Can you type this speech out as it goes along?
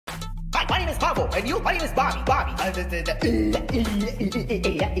My name is Pavo, and you, my name is Bobby.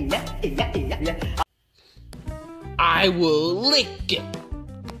 I will lick it.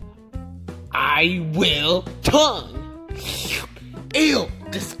 I will tongue. Ew,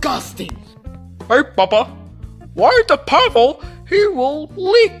 disgusting. Hey, Papa, why the Pavel? He will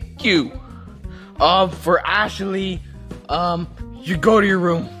lick you. For Ashley, you go to your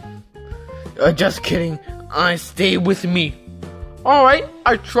room. Just kidding. Stay with me. Alright,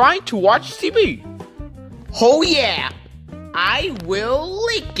 I try to watch TV. Oh yeah, I will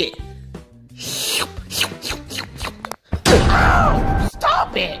lick it. Ow,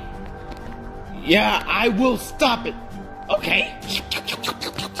 stop it. Yeah, I will stop it. Okay.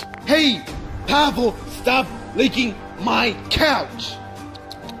 Hey, Pavel, stop licking my couch.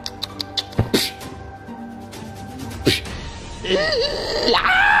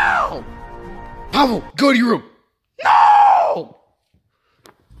 Ow! Pavel, go to your room. No!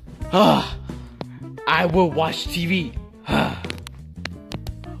 I will watch TV.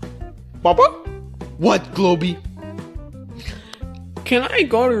 Papa? What, Globy? Can I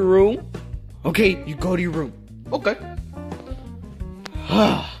go to your room? Okay, you go to your room. Okay.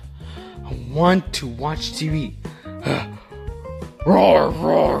 I want to watch TV. Roar,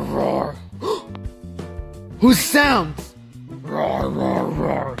 roar, roar. Who sounds? Roar, roar,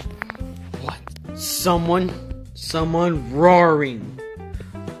 roar. What? Someone roaring.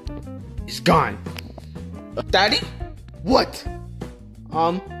 Is gone. Daddy? What?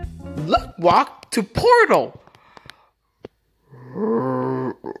 Let's walk to portal.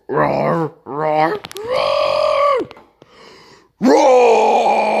 Roar, roar, roar, roar!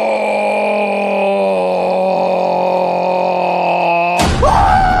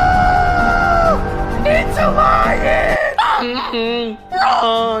 Ah! It's a lion!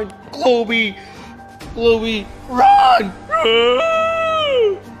 Run, Globy, run! Ah!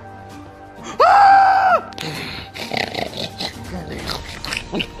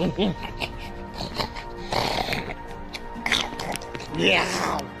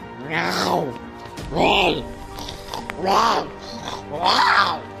 Meow, meow, run, run,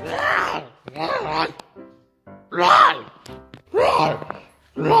 run, run, run, run, run,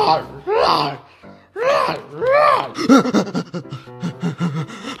 run, run, run, run.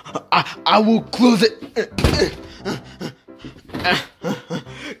 I will close it.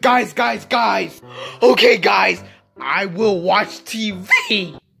 Guys. Okay, guys, I will watch TV.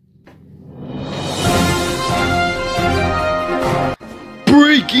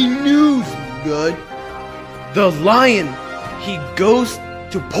 Breaking news, good. The lion, he goes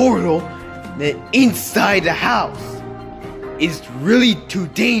to portal that inside the house. It's really too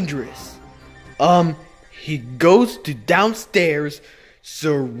dangerous. He goes to downstairs,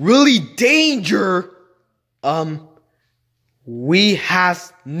 so really danger. We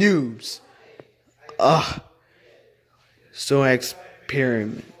has news. So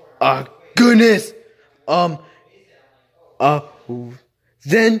experiment. Goodness.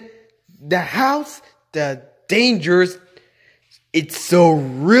 Then the house, the dangers, it's so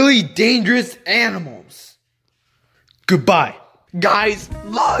really dangerous animals. Goodbye. Guys,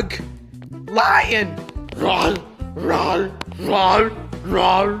 look! Lion! Run, run, run,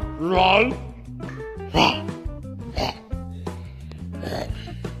 run, run, run.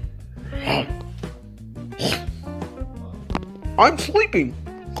 I'm sleeping.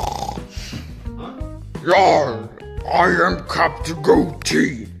 Yarr! I am Captain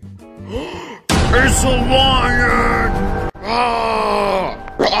Goatee. It's a lion! Ah!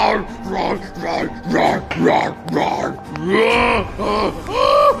 Run, run, run, run, run, run.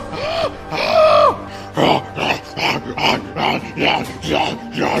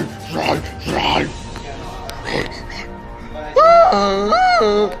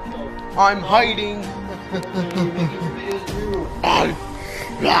 I'm hiding. Run,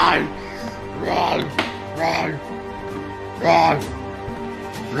 run, run, run, run,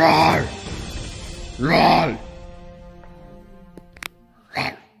 run, run, run,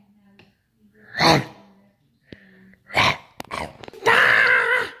 run, run.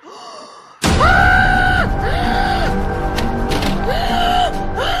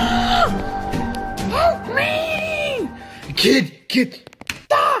 Help me! Kid,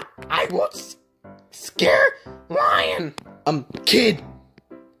 I was scared lion. Kid,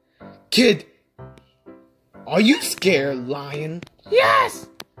 are you scared, lion? Yes!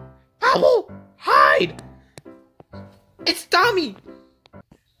 Pavel, hide! It's Tommy!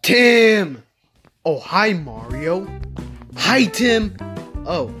 Tim! Oh, hi, Mario. Hi, Tim.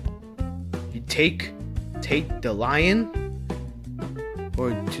 Oh, you take the lion?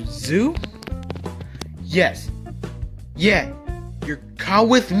 Or to zoo? Yes. Yeah, you're come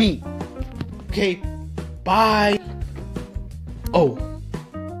with me. Okay, bye. Oh,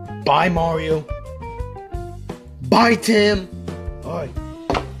 bye, Mario. Bye, Tim. Bye.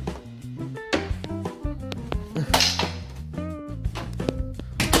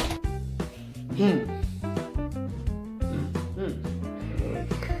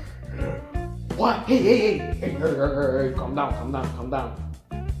 What? Hey, calm down,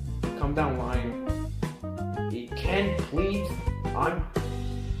 Lion. You can please,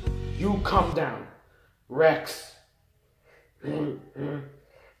 you calm down, Rex.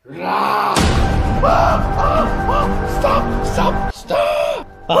 Stop!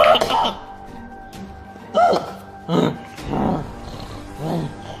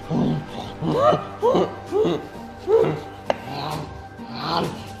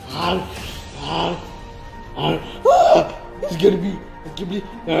 It's gonna be.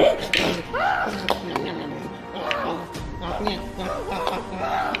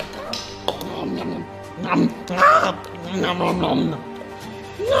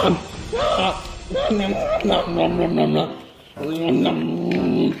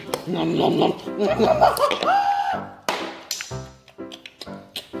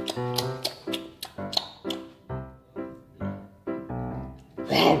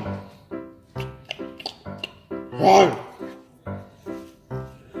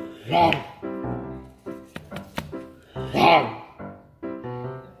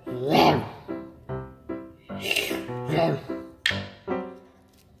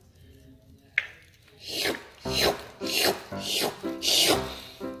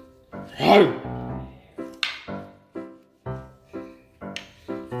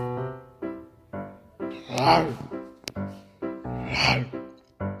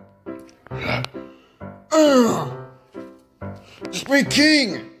 Spring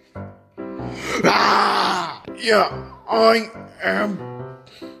King! Yeah, I am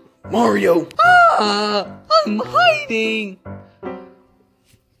Mario. I'm hiding.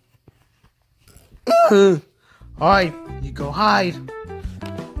 Alright, you go hide.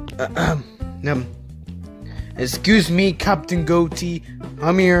 Excuse me, Captain Goatee.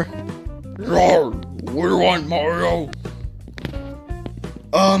 I'm here. What do you want, Mario?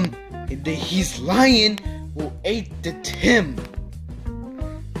 He's lying who ate the Tim.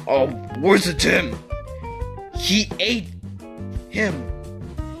 Oh, where's the Tim? He ate him.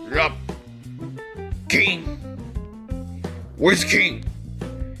 Yup. King. Where's King?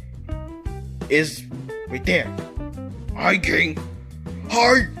 Is right there. Hi, King.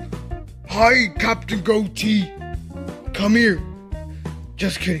 Hi, Captain Goatee. Come here.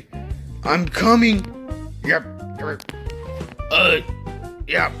 Just kidding. I'm coming. Yep.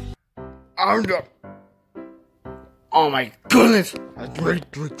 Yep. Oh my goodness. I'm ready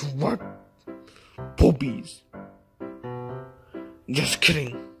to what? Poopies. Just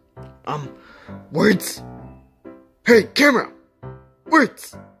kidding. Words. Hey, camera.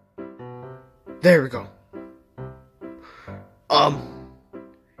 Words. There we go.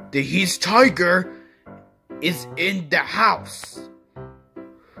 His tiger is in the house.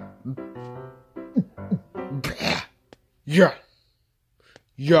 Yeah.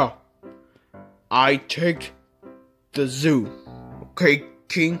 I take the zoo. Okay,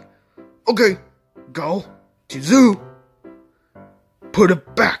 King? Okay, go to zoo. Put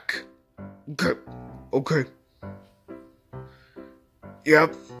it back. Okay.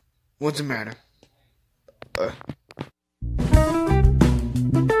 Yep. What's the matter?